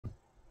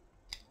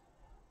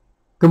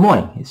Good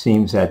morning. It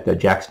seems that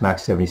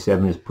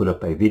Jacksmack77 has put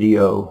up a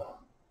video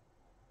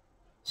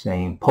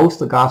saying, post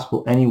the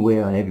gospel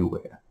anywhere and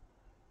everywhere.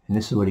 And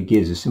this is what it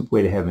gives, a simple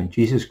way to heaven.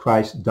 Jesus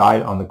Christ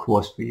died on the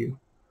cross for you.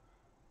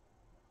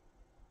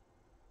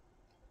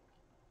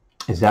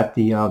 Is that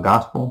the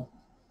gospel?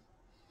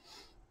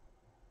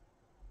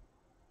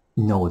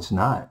 No, it's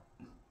not.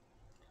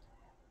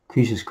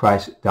 Jesus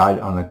Christ died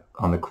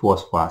on the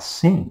cross for our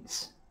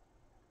sins.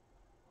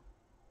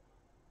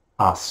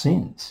 Our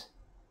sins.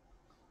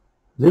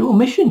 Little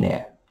omission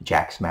there,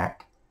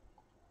 Jacksmack.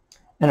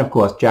 And of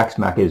course,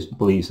 Jacksmack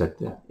believes that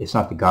it's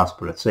not the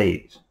gospel that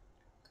saves.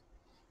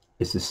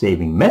 It's the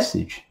saving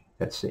message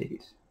that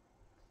saves.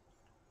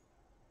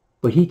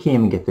 But he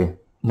came and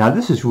now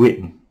this is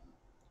written.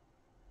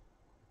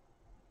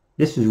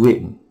 This is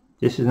written.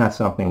 This is not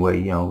something where,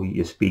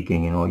 you're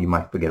speaking, you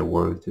might forget a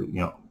word or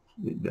two,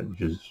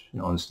 which is,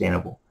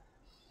 understandable.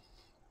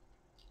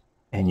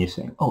 And you're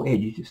saying, oh, Ed,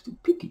 you're just too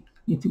picky.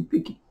 You're too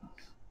picky.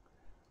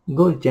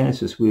 Go to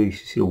Genesis where you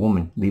see a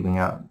woman leaving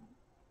out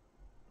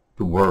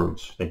the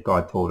words that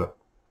God told her.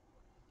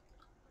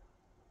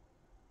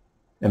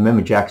 And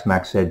remember,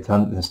 Jacksmack said, to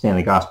understand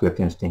the gospel, you have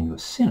to understand you're a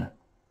sinner.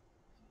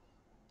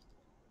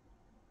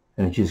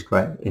 And Jesus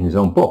Christ, in his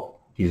own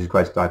book, Jesus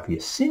Christ died for your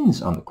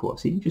sins on the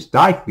cross. He didn't just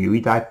die for you, he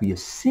died for your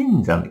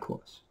sins on the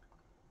cross.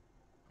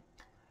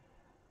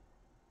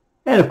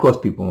 And of course,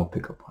 people won't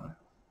pick up on it.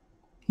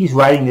 He's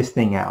writing this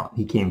thing out.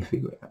 He can't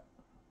figure it out.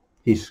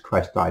 Jesus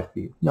Christ died for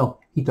you. No,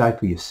 he died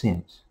for your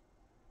sins.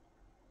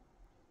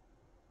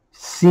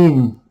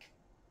 Sin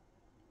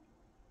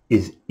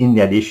is in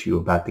that issue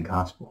about the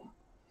gospel.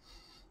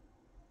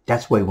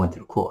 That's why he went to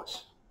the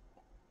cross.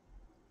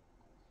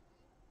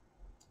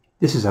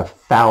 This is a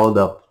fouled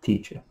up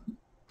teacher.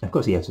 Of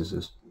course, he has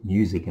this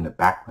music in the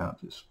background,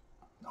 just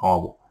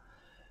horrible.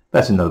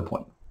 That's another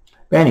point.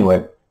 But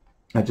anyway,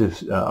 I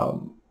just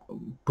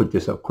put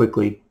this up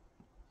quickly,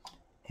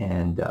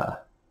 and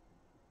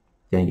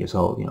then he gets,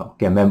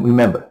 again,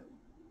 remember,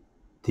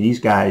 to these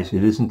guys,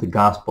 it isn't the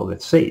gospel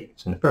that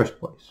saves in the first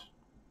place.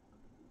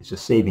 It's a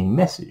saving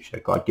message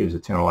that God gives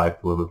eternal life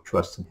to whoever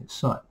trusts in his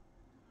Son.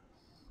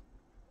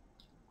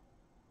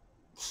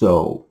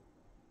 So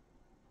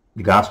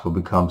the gospel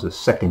becomes a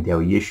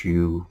secondary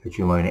issue that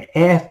you learn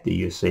after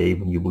you're saved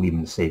when you believe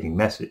in the saving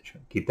message.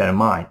 Keep that in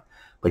mind.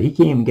 But he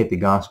can't even get the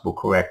gospel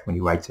correct when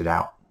he writes it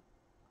out,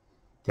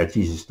 that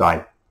Jesus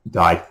died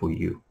for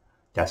you.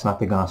 That's not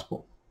the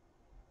gospel.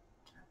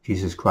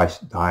 Jesus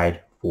Christ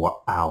died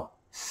for our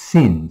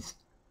sins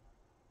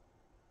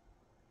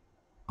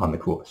on the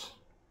cross.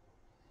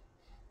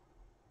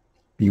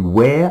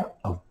 Beware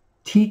of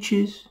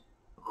teachers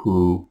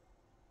who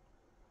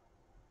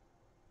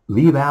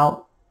leave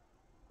out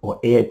or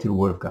add to the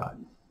Word of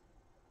God.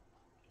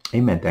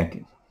 Amen. Thank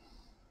you.